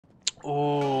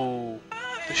Oh,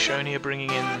 the Shoni are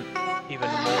bringing in even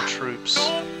more troops.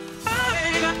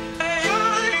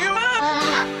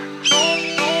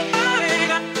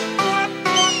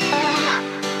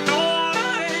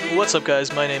 What's up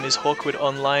guys, my name is Hawkwood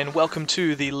Online. Welcome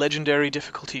to the legendary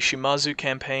difficulty Shimazu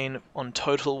campaign on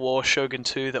Total War Shogun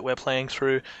 2 that we're playing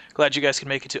through. Glad you guys can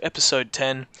make it to episode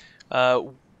 10.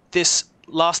 This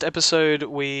last episode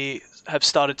we have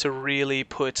started to really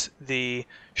put the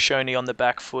Shoni on the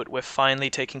back foot. We're finally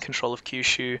taking control of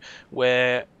Kyushu.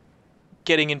 We're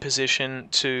getting in position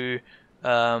to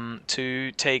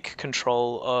take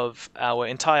control of our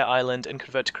entire island and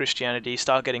convert to Christianity,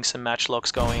 start getting some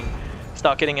matchlocks going,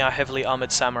 start getting our heavily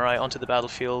armored samurai onto the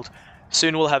battlefield.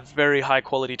 Soon we'll have very high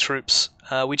quality troops.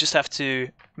 We just have to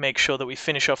make sure that we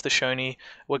finish off the Shoni.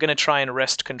 We're going to try and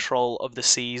wrest control of the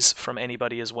seas from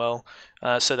anybody as well,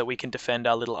 so that we can defend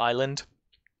our little island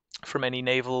from any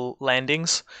naval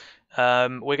landings.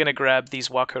 We're going to grab these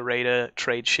Wako Raider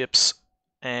trade ships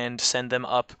and send them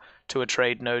up to a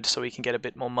trade node so we can get a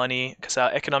bit more money, because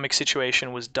our economic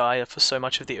situation was dire for so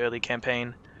much of the early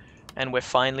campaign, and we're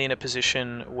finally in a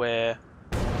position where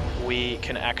we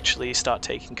can actually start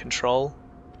taking control.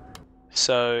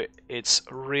 So it's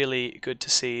really good to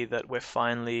see that we're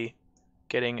finally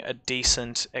getting a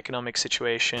decent economic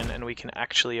situation and we can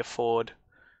actually afford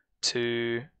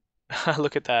to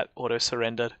look at that, auto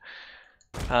surrendered,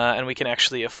 and we can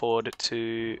actually afford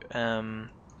to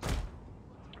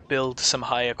build some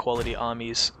higher quality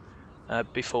armies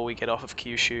before we get off of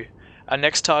Kyushu. Our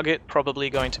next target probably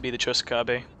going to be the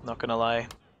Chosukabe, not gonna lie,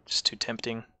 just too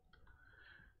tempting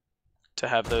to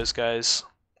have those guys.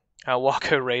 Our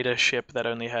Wako Raider ship that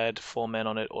only had 4 men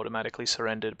on it automatically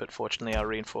surrendered, but fortunately our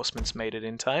reinforcements made it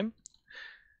in time,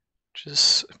 which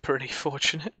is pretty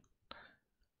fortunate.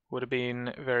 Would have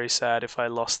been very sad if I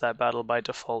lost that battle by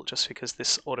default just because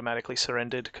this automatically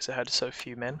surrendered because it had so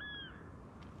few men.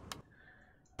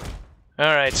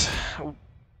 Alright,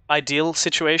 ideal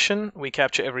situation, we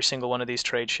capture every single one of these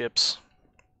trade ships.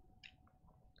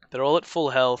 They're all at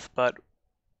full health, but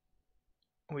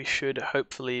we should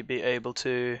hopefully be able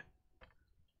to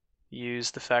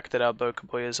use the fact that our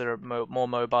Bokaboyas are more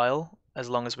mobile as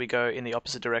long as we go in the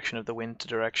opposite direction of the wind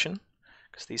direction,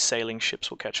 because these sailing ships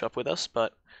will catch up with us.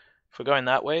 But if we're going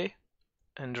that way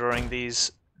and drawing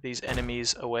these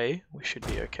enemies away, we should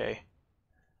be okay.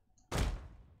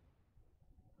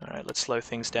 Alright, let's slow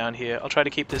things down here. I'll try to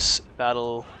keep this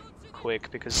battle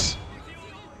quick because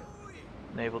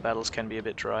naval battles can be a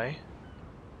bit dry.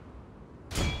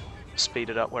 Speed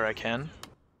it up where I can.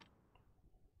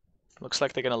 Looks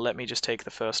like they're going to let me just take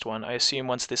the first one. I assume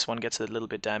once this one gets a little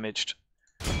bit damaged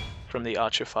from the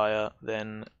archer fire,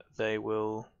 then they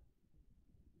will...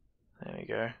 There we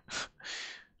go.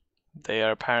 They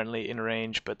are apparently in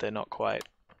range, but they're not quite.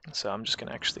 So I'm just going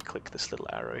to actually click this little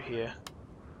arrow here.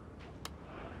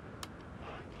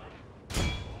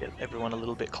 Get everyone a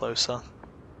little bit closer.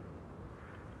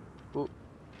 Ooh,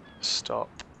 stop.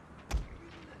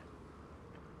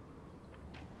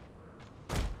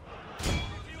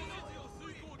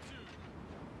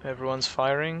 Everyone's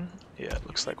firing. Yeah, it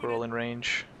looks like we're all in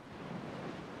range.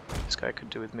 This guy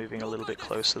could do with moving a little bit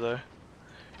closer though.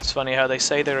 It's funny how they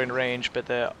say they're in range, but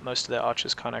most of their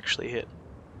archers can't actually hit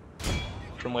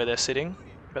from where they're sitting.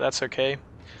 But that's okay.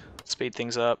 Speed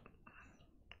things up.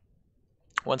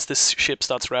 Once this ship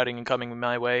starts routing and coming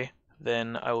my way,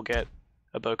 then I will get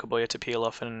a Bokaboya to peel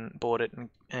off and board it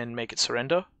and make it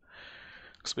surrender.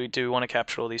 Because we do want to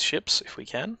capture all these ships if we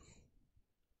can.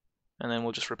 And then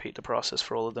we'll just repeat the process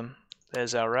for all of them.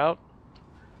 There's our route.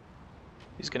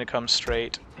 He's going to come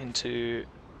straight into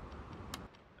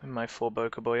my 4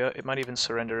 Bokaboya. It might even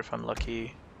surrender if I'm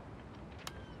lucky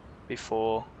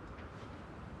before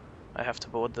I have to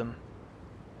board them.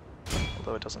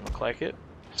 Although it doesn't look like it.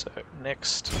 So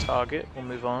next target, we'll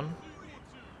move on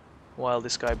while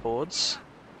this guy boards.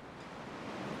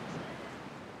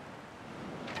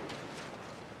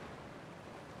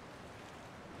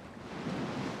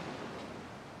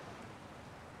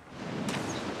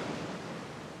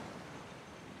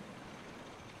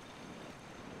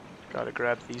 Gotta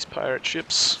grab these pirate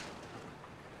ships.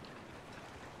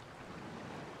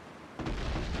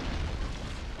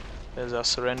 There's our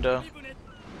surrender.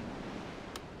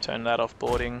 Turn that off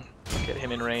boarding, get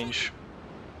him in range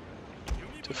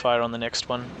to fire on the next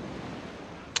one.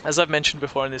 As I've mentioned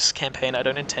before in this campaign, I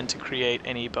don't intend to create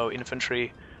any bow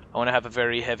infantry. I want to have a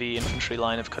very heavy infantry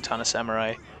line of katana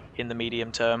samurai in the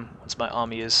medium term, once my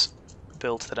army is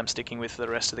built that I'm sticking with for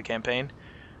the rest of the campaign.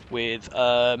 with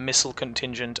a missile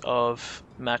contingent of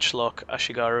matchlock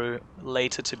Ashigaru,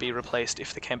 later to be replaced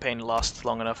if the campaign lasts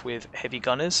long enough with heavy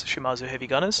gunners, Shimazu heavy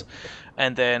gunners,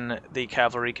 and then the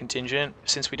cavalry contingent.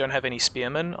 Since we don't have any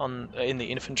spearmen in the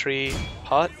infantry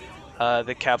part,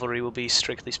 the cavalry will be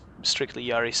strictly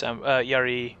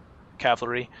Yari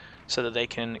cavalry, so that they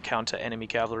can counter enemy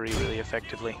cavalry really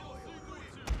effectively.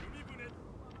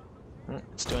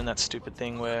 It's doing that stupid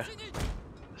thing where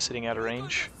they're sitting out of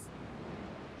range.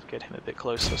 Let's get him a bit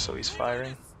closer so he's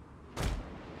firing.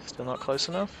 Still not close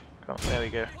enough? Oh, there we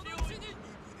go.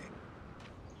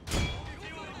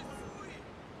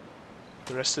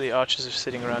 The rest of the archers are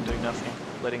sitting around doing nothing,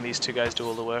 letting these two guys do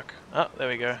all the work. Oh, there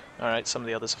we go. Alright, some of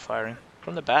the others are firing.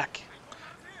 From the back.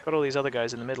 Got all these other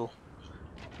guys in the middle.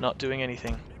 Not doing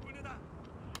anything.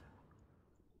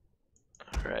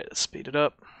 Alright, let's speed it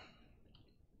up.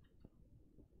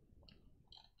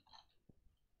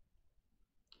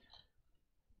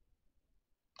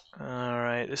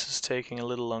 Alright, this is taking a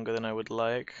little longer than I would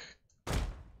like.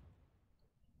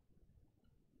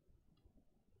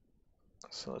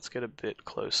 So let's get a bit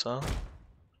closer.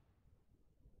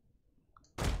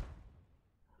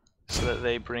 So that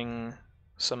they bring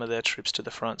some of their troops to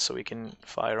the front so we can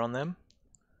fire on them.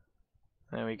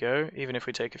 There we go. Even if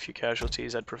we take a few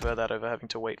casualties, I'd prefer that over having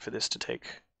to wait for this to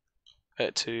take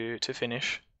to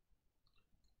finish.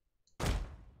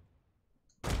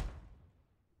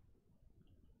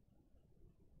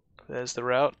 There's the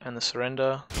rout and the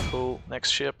surrender. Cool.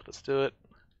 Next ship. Let's do it.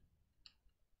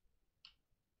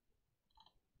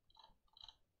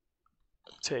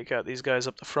 Take out these guys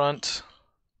up the front.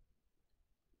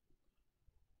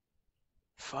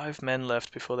 5 men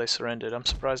left before they surrendered. I'm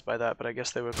surprised by that, but I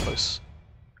guess they were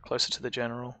closer to the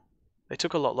general. They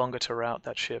took a lot longer to rout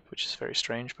that ship, which is very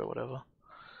strange, but whatever.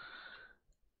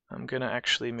 I'm gonna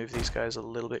actually move these guys a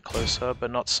little bit closer,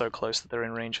 but not so close that they're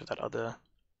in range of that other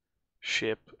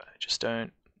ship. I just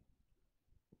don't...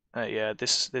 yeah,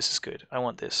 this is good. I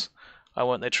want this. I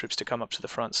want their troops to come up to the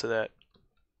front so that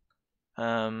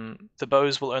the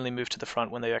bows will only move to the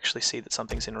front when they actually see that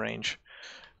something's in range.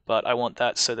 But I want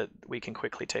that so that we can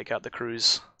quickly take out the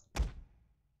crews.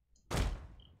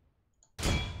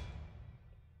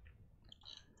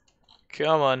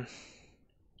 Come on.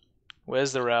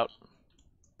 Where's the rout?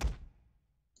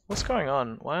 What's going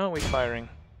on? Why aren't we firing?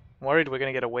 I'm worried we're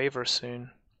going to get a waiver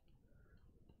soon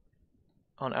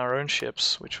on our own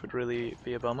ships, which would really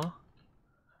be a bummer.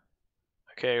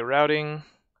 Okay, routing.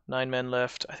 9 men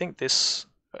left. I think this...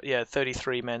 yeah,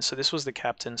 33 men. So this was the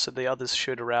captain, so the others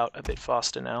should rout a bit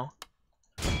faster now.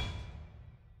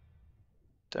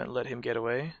 Don't let him get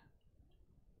away.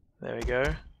 There we go.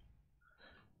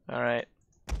 Alright.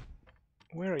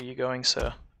 Where are you going,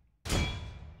 sir?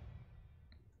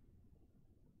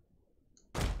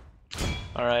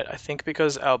 Alright, I think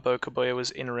because our Bokaboya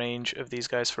was in range of these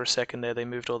guys for a second there, they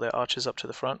moved all their archers up to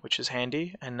the front, which is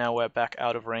handy, and now we're back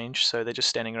out of range, so they're just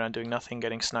standing around doing nothing,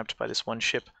 getting sniped by this one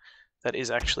ship that is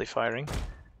actually firing.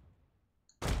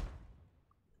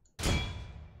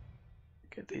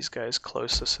 Get these guys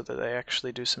closer so that they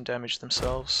actually do some damage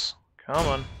themselves. Come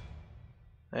on.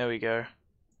 There we go.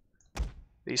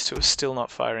 These two are still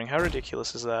not firing. How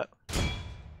ridiculous is that?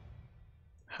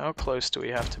 How close do we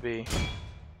have to be?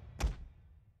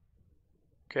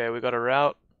 Okay, we got a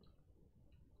rout.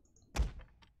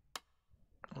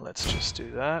 Let's just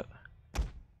do that.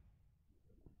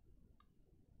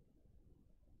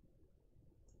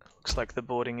 Looks like the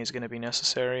boarding is going to be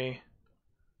necessary.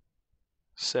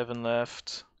 7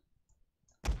 left.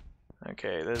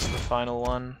 Okay, there's the final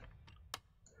one.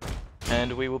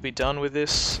 And we will be done with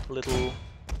this little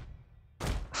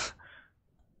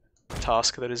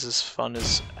task that is as fun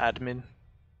as admin.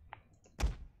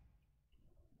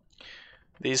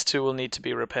 These two will need to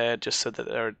be repaired just so that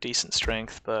they're at decent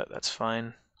strength, but that's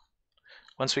fine.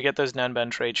 Once we get those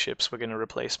Nanban trade ships, we're going to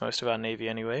replace most of our navy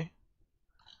anyway.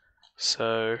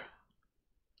 So,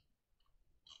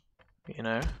 you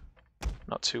know,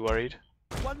 not too worried.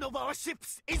 One of our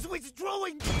ships is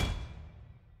withdrawing!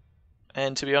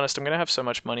 And to be honest, I'm going to have so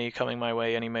much money coming my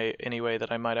way anyway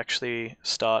that I might actually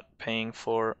start paying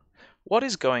for... What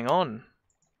is going on?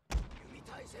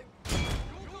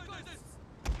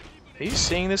 Are you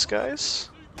seeing this, guys?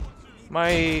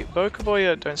 My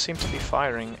Bokaboya don't seem to be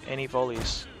firing any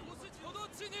volleys.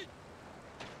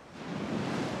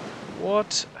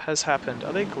 What has happened?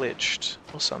 Are they glitched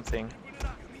or something?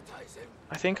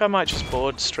 I think I might just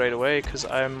board straight away because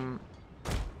I'm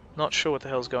not sure what the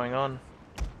hell's going on.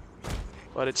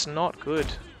 But it's not good.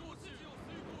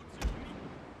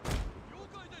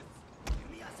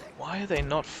 Why are they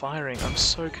not firing? I'm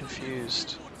so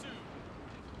confused.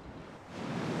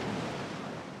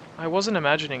 I wasn't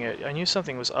imagining it. I knew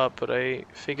something was up, but I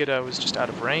figured I was just out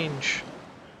of range.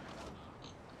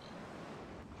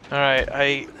 Alright,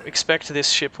 I expect this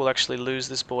ship will actually lose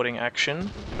this boarding action,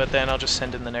 but then I'll just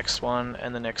send in the next one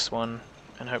and the next one,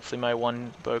 and hopefully my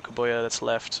one Bokaboya that's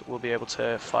left will be able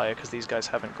to fire, because these guys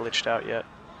haven't glitched out yet.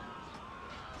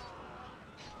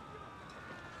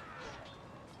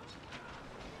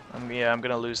 Yeah, I'm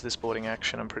gonna lose this boarding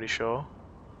action, I'm pretty sure.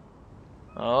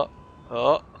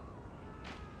 Oh.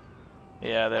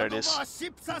 Yeah, there it is. One of our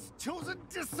ships has chosen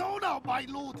dishonor, my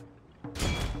lord.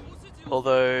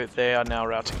 Although they are now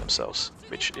routing themselves,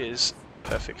 which is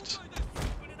perfect.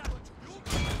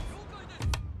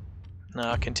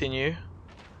 Now continue.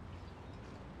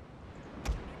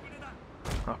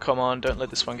 Oh, come on, don't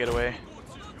let this one get away.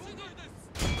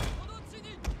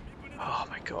 Oh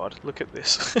my god, look at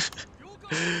this.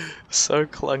 So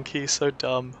clunky, so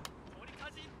dumb.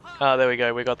 Ah, there we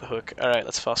go, we got the hook. Alright,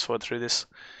 let's fast forward through this.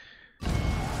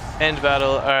 End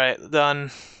battle, alright,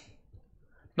 done.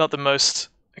 Not the most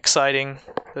exciting,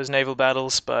 those naval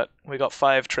battles, but we got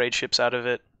 5 trade ships out of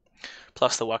it.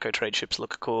 Plus the Wako trade ships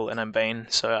look cool, and I'm Bane,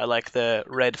 so I like the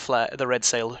red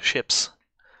sail ships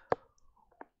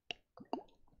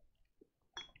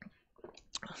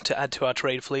to add to our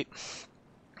trade fleet.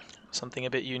 Something a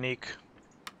bit unique.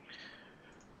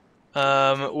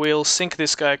 We'll sink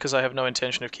this guy because I have no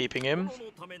intention of keeping him.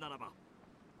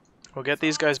 We'll get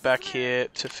these guys back here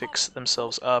to fix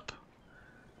themselves up.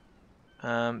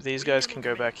 These guys can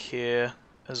go back here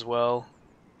as well.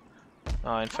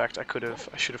 In fact, I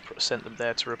should have sent them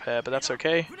there to repair, but that's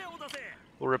okay.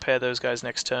 We'll repair those guys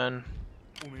next turn.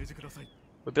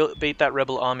 We beat that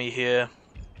rebel army here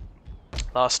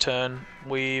last turn.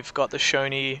 We've got the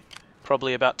Shoni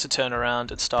probably about to turn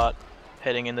around and start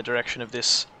heading in the direction of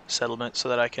this settlement so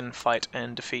that I can fight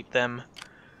and defeat them.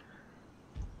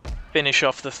 Finish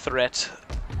off the threat.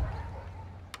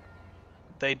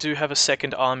 They do have a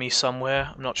second army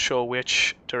somewhere. I'm not sure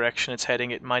which direction it's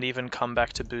heading. It might even come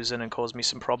back to Busan and cause me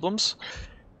some problems.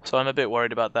 So I'm a bit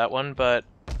worried about that one, but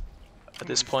at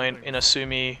this point in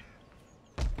Asumi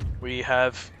we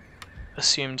have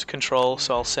assumed control,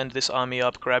 so I'll send this army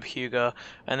up, grab Hyuga,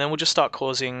 and then we'll just start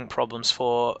causing problems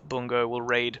for Bungo. We'll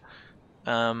raid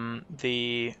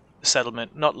the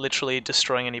settlement, not literally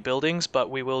destroying any buildings, but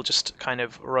we will just kind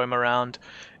of roam around.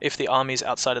 If the armies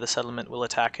outside of the settlement will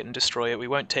attack it and destroy it. We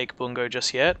won't take Bungo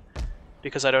just yet,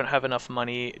 because I don't have enough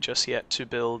money just yet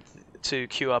to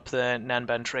queue up the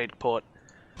Nanban trade port.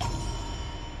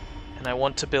 And I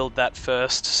want to build that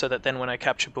first, so that then when I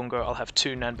capture Bungo, I'll have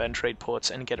 2 Nanban trade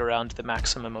ports and get around the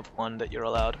maximum of 1 that you're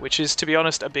allowed, which is, to be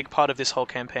honest, a big part of this whole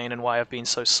campaign and why I've been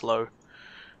so slow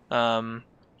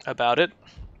about it,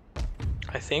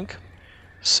 I think.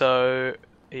 So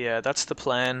yeah, that's the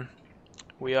plan.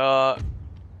 We are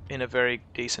in a very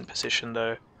decent position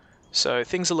though, so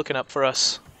things are looking up for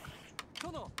us.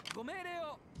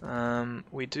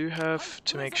 We do have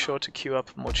to make sure to queue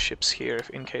up more ships here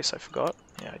in case I forgot.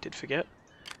 Yeah, I did forget.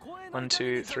 1,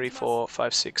 2, 3, 4,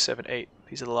 5, 6, 7, 8.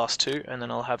 These are the last 2, and then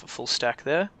I'll have a full stack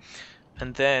there.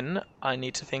 And then I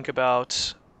need to think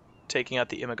about taking out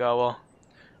the Imagawa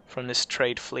from this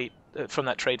trade fleet, from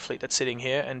that trade fleet that's sitting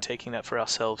here, and taking that for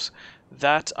ourselves.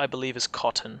 That I believe is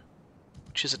cotton,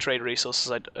 which is a trade resource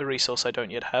I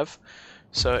don't yet have,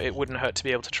 so it wouldn't hurt to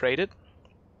be able to trade it.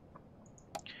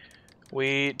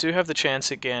 We do have the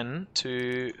chance again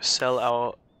to sell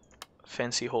our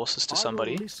fancy horses to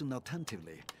somebody. Listen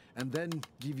attentively and then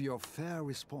give you a fair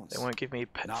response. They won't give me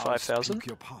 5,000.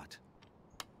 What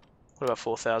about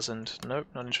 4,000? Nope,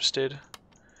 not interested.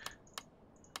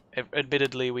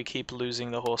 Admittedly, we keep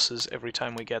losing the horses every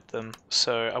time we get them,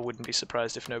 so I wouldn't be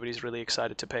surprised if nobody's really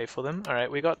excited to pay for them. Alright,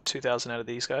 we got 2,000 out of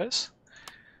these guys.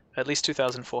 At least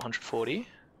 2,440.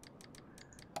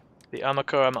 The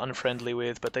Amako I'm unfriendly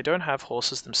with, but they don't have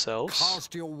horses themselves.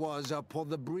 Cast your words upon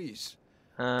the breeze.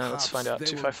 Let's find out.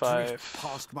 255.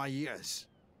 Past my ears.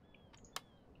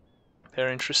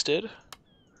 They're interested.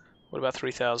 What about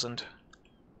 3,000?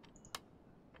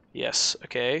 Yes,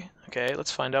 okay. Okay,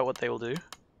 let's find out what they will do.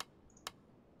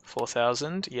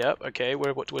 4,000, yep, okay,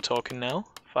 we're talking now.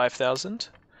 5,000?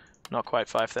 Not quite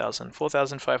 5,000.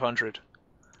 4,500.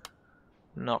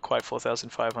 Not quite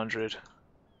 4,500.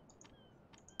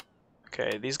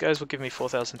 Okay, these guys will give me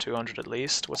 4,200 at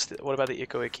least. What about the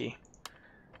Ikoiki?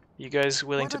 You guys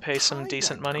willing to pay some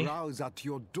decent money?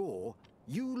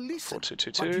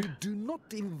 4222. Nope,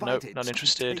 not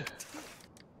interested.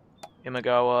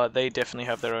 Imagawa, they definitely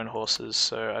have their own horses,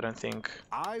 so I don't think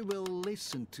I will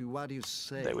listen to what you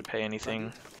say. They would pay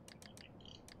anything.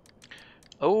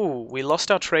 Oh, we lost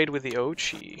our trade with the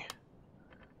Ochi.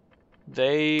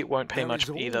 They won't pay There much is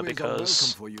either always a welcome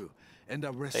because for you, and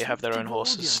a they have their own receptive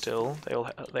horses audience. still.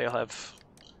 They'll have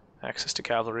access to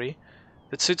cavalry.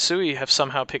 The Tsutsui have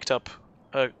somehow picked up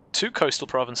 2 coastal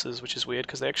provinces, which is weird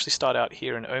because they actually start out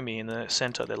here in Omi in the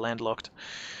center. They're landlocked.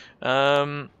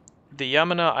 The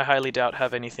Yamana, I highly doubt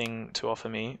have anything to offer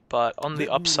me, but on the Let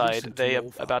me listen upside, to they your are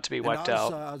offer, about to be and wiped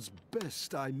answer out. as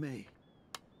best I may.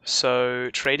 So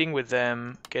trading with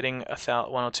them, getting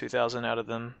 1,000 or 2,000 out of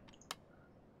them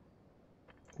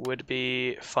would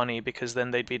be funny because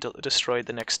then they'd be destroyed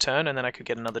the next turn, and then I could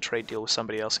get another trade deal with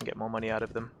somebody else and get more money out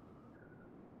of them.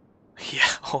 Yeah,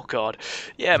 oh god.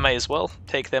 Yeah, may as well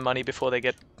take their money before they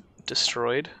get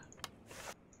destroyed.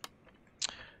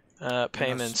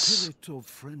 Payments. In a spirit of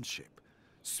friendship,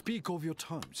 speak of your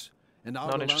terms, and I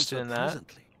Not will interested answer in that.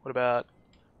 presently. What about...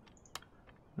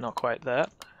 Not quite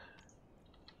that.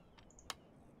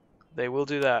 They will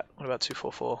do that. What about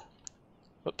 244?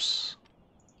 Whoops.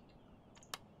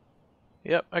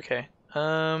 Yep, okay.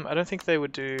 I don't think they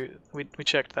would do... We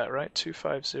checked that, right?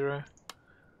 250.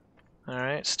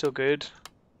 Alright, still good.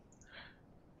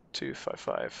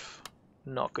 255.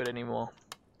 Not good anymore.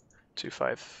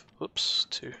 25. Oops,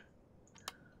 2.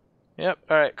 Yep,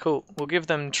 alright, cool. We'll give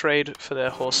them trade for their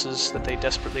horses that they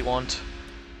desperately want.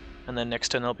 And then next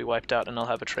turn they'll be wiped out and I'll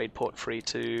have a trade port free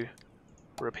to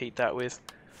repeat that with.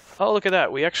 Oh, look at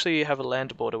that. We actually have a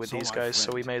land border with these guys,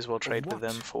 so we may as well trade with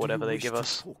them for whatever they give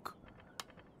us.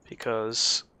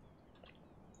 Because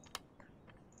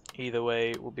either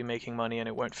way, we'll be making money and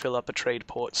it won't fill up a trade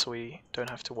port, so we don't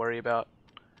have to worry about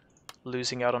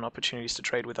losing out on opportunities to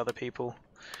trade with other people.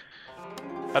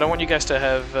 I don't want you guys to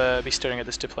have be staring at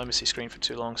this diplomacy screen for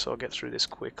too long, so I'll get through this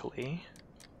quickly.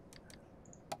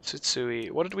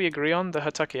 Tsutsui. What did we agree on? The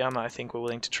Hatakeyama, I think, were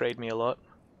willing to trade me a lot.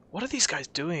 What are these guys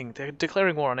doing? They're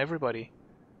declaring war on everybody.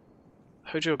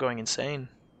 Hojo are going insane.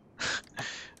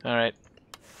 Alright.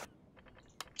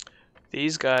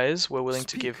 These guys were willing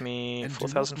to give me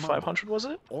 4,500, was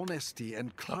it? Honesty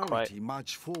and clarity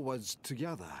march forwards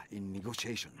together in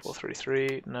negotiations.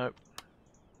 433, nope.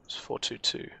 It's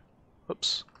 422.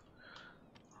 Oops.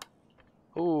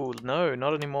 Oh, no,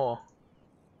 not anymore.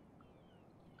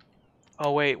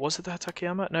 Oh wait, was it the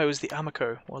Hatakeyama? No, it was the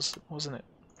Amako, wasn't it?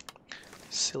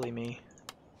 Silly me.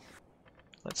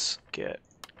 Let's get...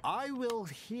 I will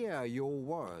hear your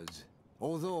words,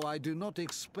 although I do not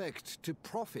expect to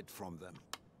profit from them.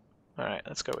 Alright,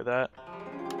 let's go with that.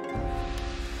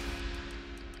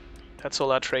 That's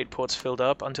all our trade ports filled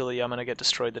up until the Yamana get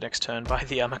destroyed the next turn by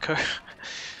the Amako.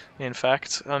 In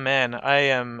fact, oh man, I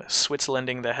am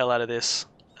Switzerlanding the hell out of this.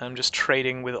 I'm just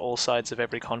trading with all sides of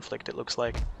every conflict, it looks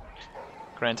like.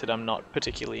 Granted, I'm not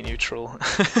particularly neutral,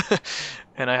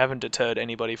 and I haven't deterred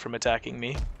anybody from attacking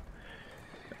me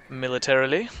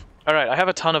militarily. Alright, I have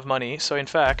a ton of money, so in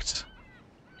fact...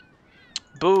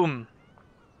 Boom!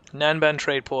 Nanban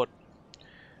trade port.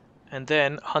 And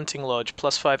then Hunting Lodge,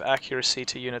 +5 accuracy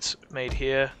to units made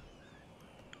here.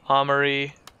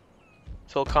 Armory.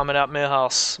 It's all coming out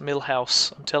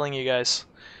Millhouse, I'm telling you guys.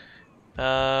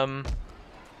 I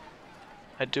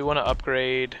do want to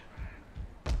upgrade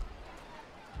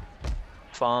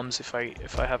farms if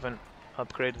I haven't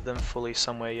upgraded them fully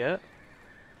somewhere yet.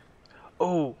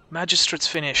 Oh, Magistrate's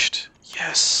finished.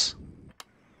 Yes.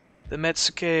 The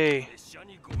Metsuke.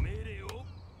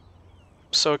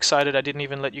 So excited I didn't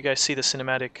even let you guys see the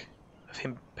cinematic of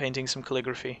him painting some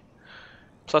calligraphy.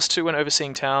 +2 when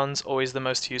overseeing towns, always the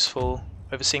most useful.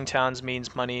 Overseeing towns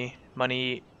means money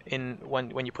in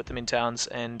when you put them in towns,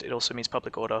 and it also means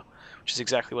public order, which is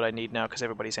exactly what I need now because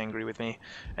everybody's angry with me.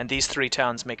 And these 3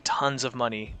 towns make tons of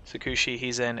money: Tsukushi,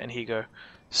 Hizen, and Higo.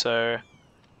 So,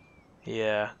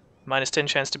 yeah. -10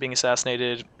 chance to being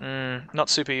assassinated. Not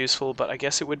super useful, but I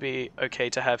guess it would be okay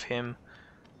to have him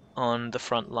on the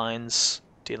front lines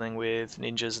dealing with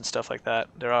ninjas and stuff like that.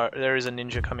 There is a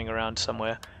ninja coming around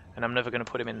somewhere, and I'm never going to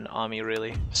put him in an army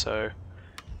really. So,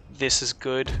 this is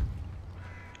good.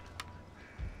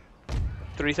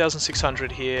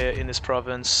 3,600 here in this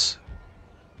province.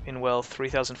 In wealth,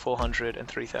 3,400 and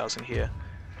 3,000 here.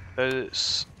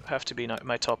 Those have to be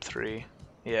my top 3.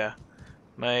 Yeah.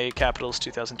 My capital's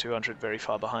 2,200, very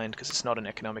far behind because it's not an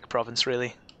economic province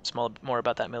really. It's more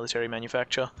about that military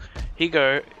manufacture.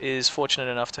 Higo is fortunate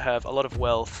enough to have a lot of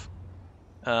wealth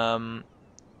from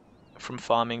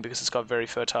farming because it's got very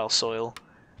fertile soil.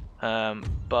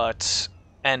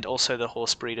 And also the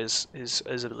horse breed is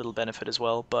a little benefit as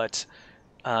well, but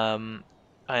I am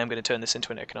going to turn this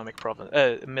into an economic province,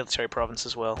 military province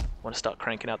as well. I want to start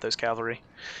cranking out those cavalry.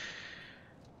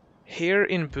 Here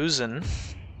in Busan,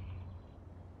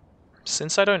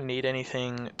 since I don't need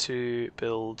anything to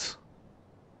build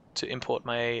to import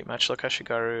my matchlock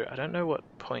Ashigaru. I don't know what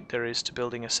point there is to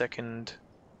building a second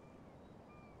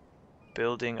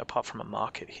building apart from a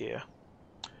market here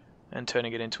and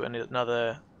turning it into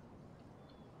another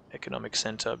economic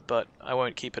center, but I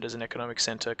won't keep it as an economic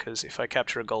center because if I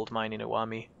capture a gold mine in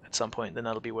Iwami at some point, then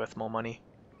that'll be worth more money.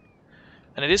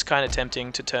 And it is kind of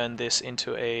tempting to turn this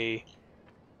into an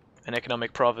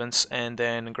economic province and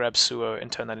then grab Suo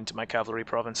and turn that into my cavalry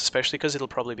province, especially because it'll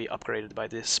probably be upgraded by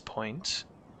this point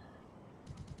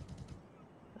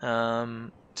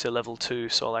to level 2,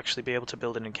 so I'll actually be able to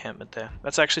build an encampment there.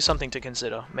 That's actually something to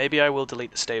consider. Maybe I will delete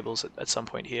the stables at some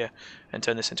point here and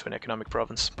turn this into an economic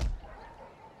province.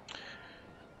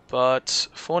 But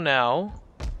for now,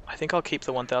 I think I'll keep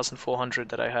the 1,400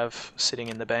 that I have sitting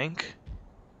in the bank.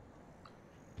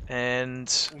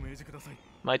 And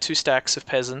my 2 stacks of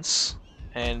peasants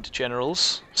and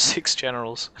generals, 6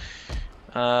 generals,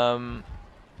 they're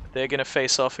going to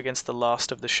face off against the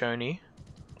last of the Shoni.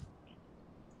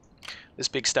 This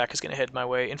big stack is going to head my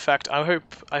way. In fact, I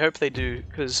hope they do,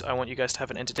 because I want you guys to have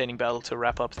an entertaining battle to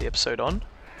wrap up the episode on.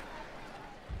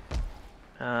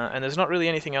 And there's not really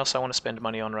anything else I want to spend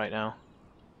money on right now.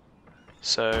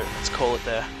 So let's call it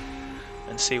there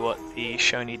and see what the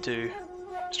Shoni do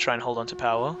to try and hold on to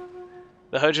power.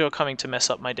 The Hojo are coming to mess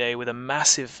up my day with a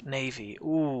massive navy.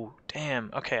 Ooh,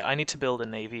 damn. Okay, I need to build a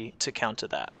navy to counter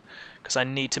that, because I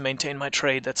need to maintain my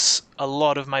trade. That's a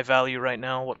lot of my value right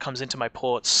now, what comes into my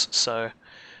ports. So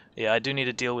yeah, I do need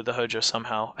to deal with the Hojo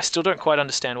somehow. I still don't quite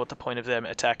understand what the point of them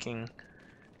attacking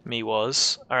me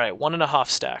was. Alright, 1.5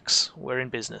 stacks. We're in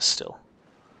business still.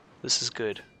 This is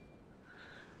good.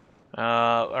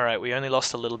 Alright, we only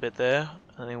lost a little bit there.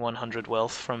 Only 100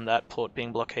 wealth from that port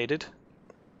being blockaded.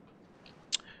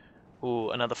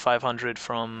 Ooh, another 500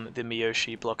 from the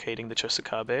Miyoshi blockading the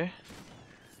Chosukabe.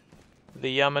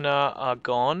 The Yamana are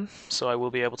gone, so I will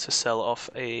be able to sell off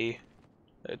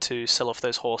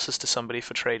those horses to somebody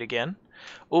for trade again.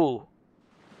 Ooh,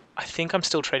 I think I'm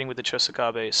still trading with the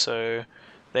Chosukabe, so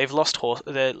they've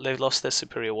lost their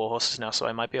superior war horses now, so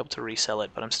I might be able to resell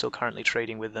it, but I'm still currently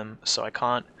trading with them, so I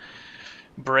can't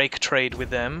break trade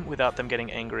with them without them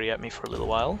getting angry at me for a little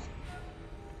while.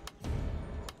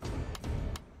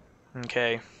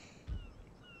 Okay.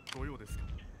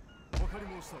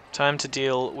 Time to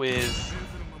deal with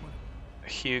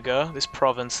Hyuga, this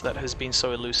province that has been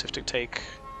so elusive to take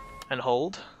and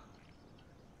hold.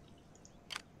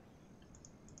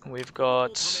 We've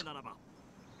got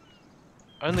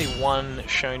only one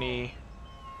Shoni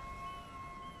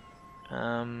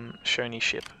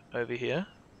ship over here,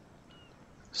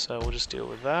 so we'll just deal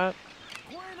with that.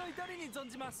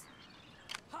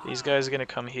 These guys are going to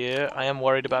come here. I am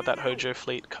worried about that Hojo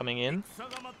fleet coming in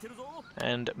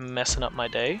and messing up my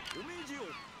day.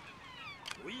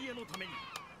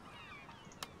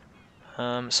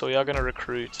 So we are going to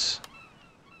recruit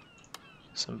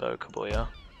some Bokaboya.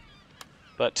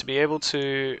 But to be able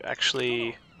to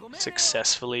actually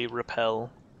successfully repel...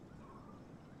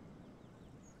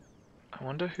 I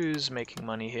wonder who's making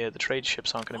money here. The trade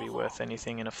ships aren't going to be worth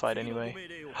anything in a fight anyway.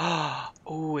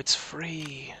 Oh, it's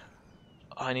free!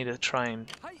 I need to try and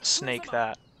snake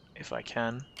that if I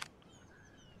can.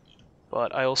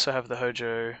 But I also have the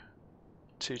Hojo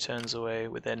 2 turns away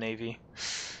with their navy.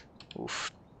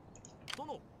 Oof.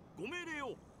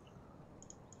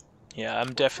 Yeah,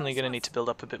 I'm definitely going to need to build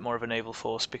up a bit more of a naval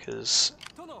force because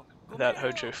that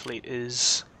Hojo fleet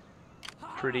is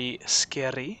pretty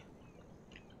scary.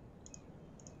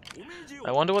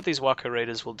 I wonder what these Wako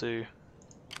Raiders will do.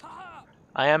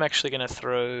 I am actually going to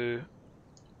throw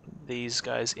these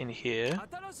guys in here,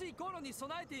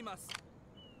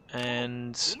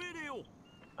 and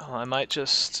I might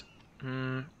just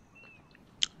no,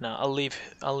 I'll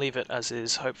leave it as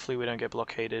is. Hopefully we don't get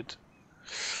blockaded,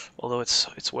 although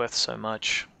it's worth so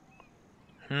much.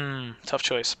 Tough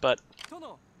choice, but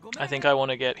I think I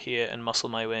want to get here and muscle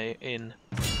my way in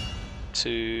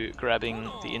to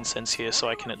grabbing the incense here so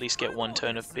I can at least get one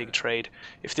turn of big trade.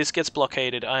 If this gets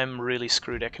blockaded, I'm really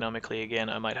screwed economically again.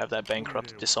 I might have that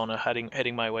bankrupt dishonor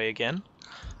heading my way again.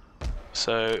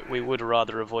 So we would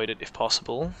rather avoid it if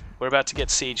possible. We're about to get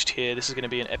sieged here. This is going to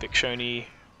be an epic Shoni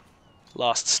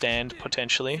last stand,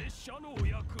 potentially.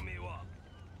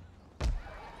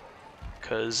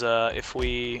 Because if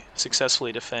we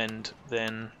successfully defend,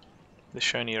 then the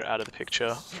Shoni are out of the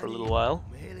picture for a little while.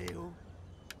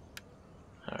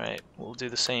 Alright, we'll do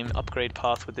the same upgrade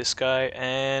path with this guy,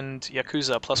 and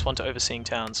Yakuza, +1 to overseeing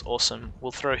towns, awesome.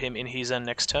 We'll throw him in Hizen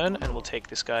next turn, and we'll take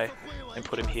this guy and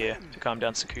put him here to calm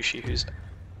down Tsukushi, who's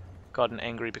gotten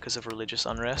angry because of religious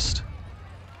unrest.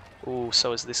 Ooh,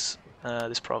 so is this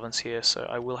province here, so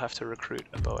I will have to recruit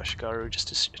a Ashigaru just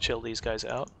to chill these guys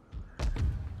out.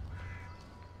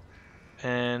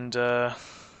 And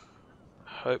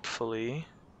hopefully...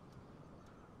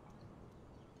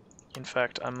 In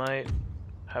fact, I might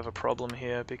have a problem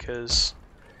here because...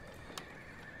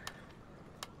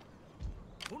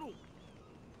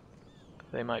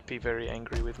 They might be very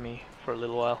angry with me for a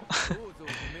little while.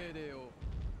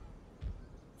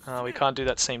 We can't do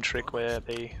that same trick where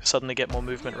they suddenly get more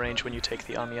movement range when you take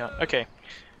the army out. Okay.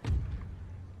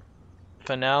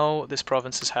 For now, this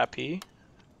province is happy.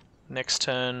 Next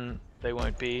turn, they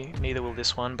won't be. Neither will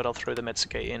this one, but I'll throw the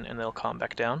Metsuke in and they'll calm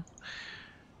back down.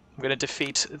 I'm going to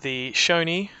defeat the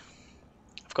Shoni.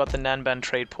 I've got the Nanban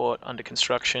trade port under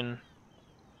construction.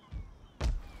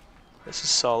 This is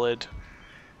solid.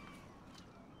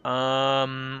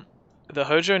 The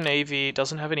Hojo Navy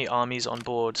doesn't have any armies on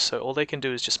board, so all they can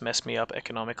do is just mess me up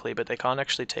economically, but they can't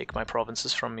actually take my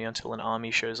provinces from me until an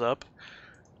army shows up.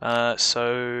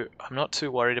 So I'm not too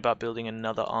worried about building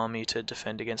another army to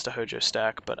defend against a Hojo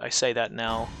stack, but I say that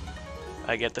now.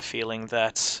 I get the feeling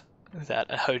that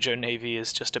a Hojo Navy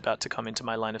is just about to come into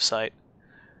my line of sight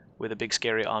with a big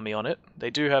scary army on it. They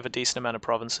do have a decent amount of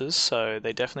provinces, so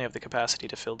they definitely have the capacity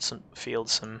to field some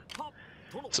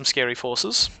scary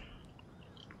forces.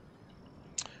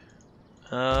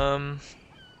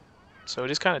 So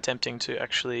it is kind of tempting to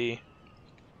actually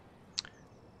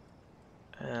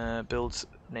build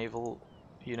naval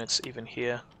units even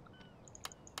here.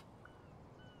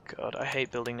 God, I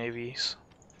hate building navies.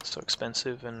 It's so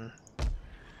expensive and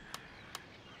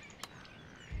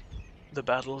the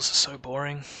battles are so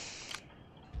boring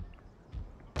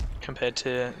compared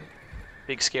to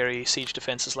big scary siege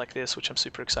defenses like this, which I'm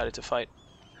super excited to fight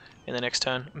in the next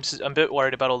turn. I'm a bit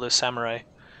worried about all those samurai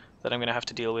that I'm going to have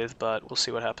to deal with, but we'll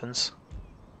see what happens.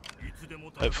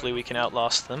 Hopefully we can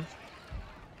outlast them.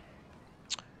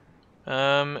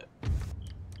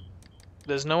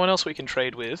 There's no one else we can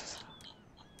trade with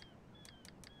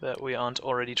that we aren't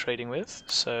already trading with,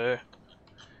 so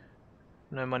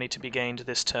no money to be gained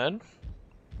this turn.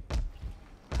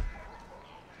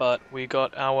 But we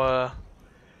got our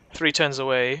 3 turns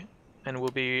away, and we'll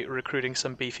be recruiting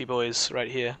some beefy boys right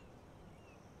here.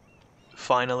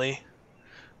 Finally,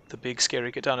 the big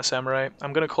scary Katana Samurai.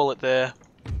 I'm gonna call it there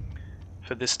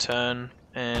for this turn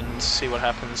and see what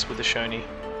happens with the Shoni.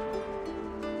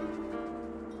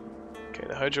 Okay,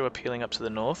 the Hojo are peeling up to the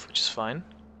north, which is fine.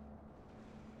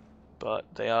 But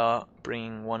they are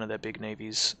bringing one of their big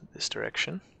navies this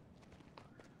direction.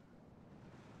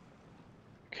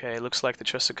 Okay, looks like the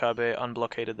Chosokabe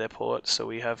unblockaded their port, so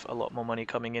we have a lot more money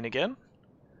coming in again.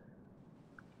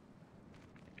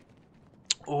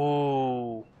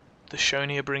 Ooh, the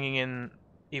Shoni are bringing in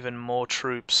even more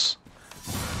troops.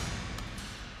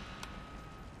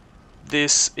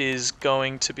 This is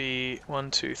going to be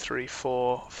 1, 2, 3,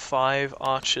 4, 5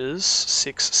 archers,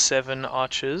 6, 7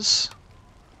 archers,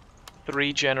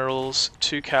 3 generals,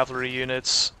 2 cavalry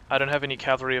units. I don't have any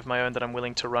cavalry of my own that I'm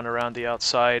willing to run around the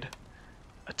outside.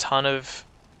 A ton of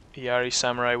Yari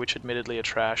Samurai, which admittedly are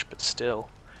trash, but still.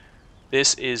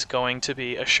 This is going to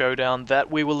be a showdown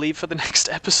that we will leave for the next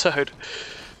episode,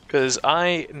 because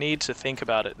I need to think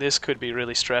about it. This could be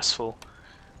really stressful.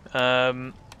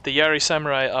 The Yari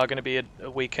Samurai are going to be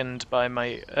weakened by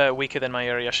my weaker than my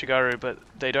Yari Ashigaru, but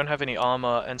they don't have any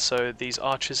armor, and so these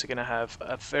archers are going to have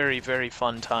a very, very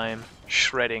fun time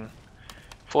shredding.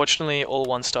 Fortunately, all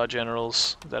 1-star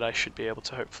generals that I should be able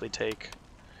to hopefully take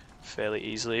fairly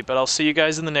easily. But I'll see you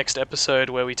guys in the next episode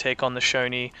where we take on the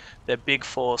Shoni, their big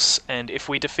force, and if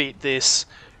we defeat this,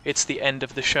 it's the end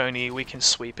of the Shoni. We can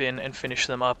sweep in and finish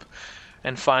them up,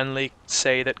 and finally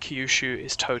say that Kyushu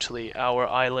is totally our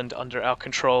island under our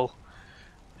control,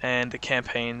 and the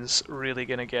campaign's really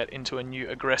gonna get into a new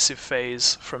aggressive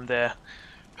phase from there.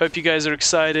 Hope you guys are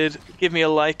excited. Give me a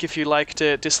like if you liked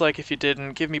it, dislike if you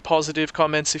didn't. Give me positive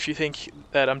comments if you think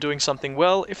that I'm doing something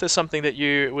well. If there's something that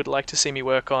you would like to see me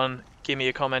work on, give me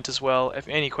a comment as well. If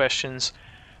any questions,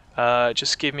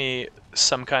 just give me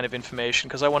some kind of information,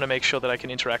 because I want to make sure that I can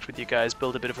interact with you guys,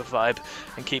 build a bit of a vibe,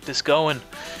 and keep this going.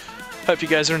 Hope you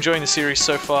guys are enjoying the series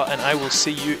so far, and I will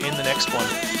see you in the next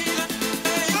one.